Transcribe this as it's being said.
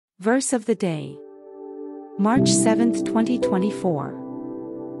Verse of the day. March 7,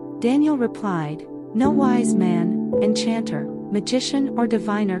 2024. Daniel replied, "No wise man, enchanter, magician or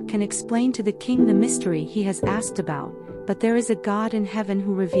diviner can explain to the king the mystery he has asked about, but there is a God in heaven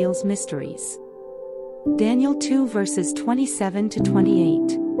who reveals mysteries." Daniel 2 verses 27 to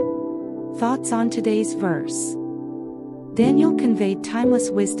 28. Thoughts on today's verse. Daniel conveyed timeless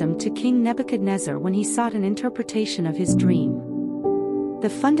wisdom to King Nebuchadnezzar when he sought an interpretation of his dream. The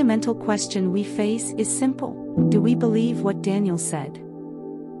fundamental question we face is simple: do we believe what Daniel said?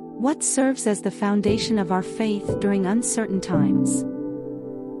 What serves as the foundation of our faith during uncertain times?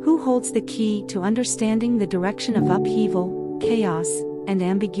 Who holds the key to understanding the direction of upheaval, chaos, and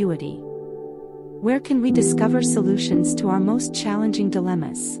ambiguity? Where can we discover solutions to our most challenging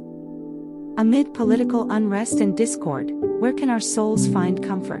dilemmas? Amid political unrest and discord, where can our souls find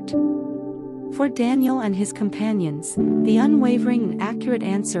comfort? For Daniel and his companions, the unwavering and accurate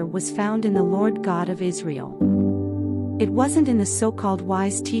answer was found in the Lord God of Israel. It wasn't in the so-called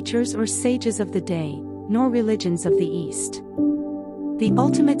wise teachers or sages of the day, nor religions of the East. The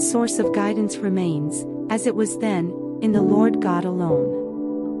ultimate source of guidance remains, as it was then, in the Lord God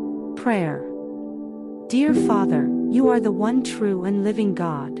alone. Prayer. Dear Father, you are the one true and living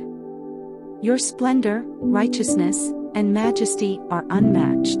God. Your splendor, righteousness, and majesty are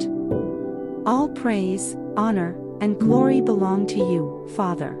unmatched. All praise, honor, and glory belong to you,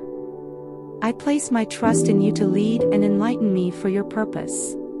 Father. I place my trust in you to lead and enlighten me for your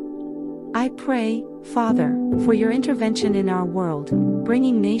purpose. I pray, Father, for your intervention in our world,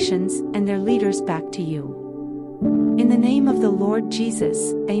 bringing nations and their leaders back to you. In the name of the Lord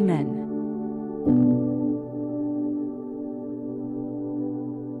Jesus, Amen.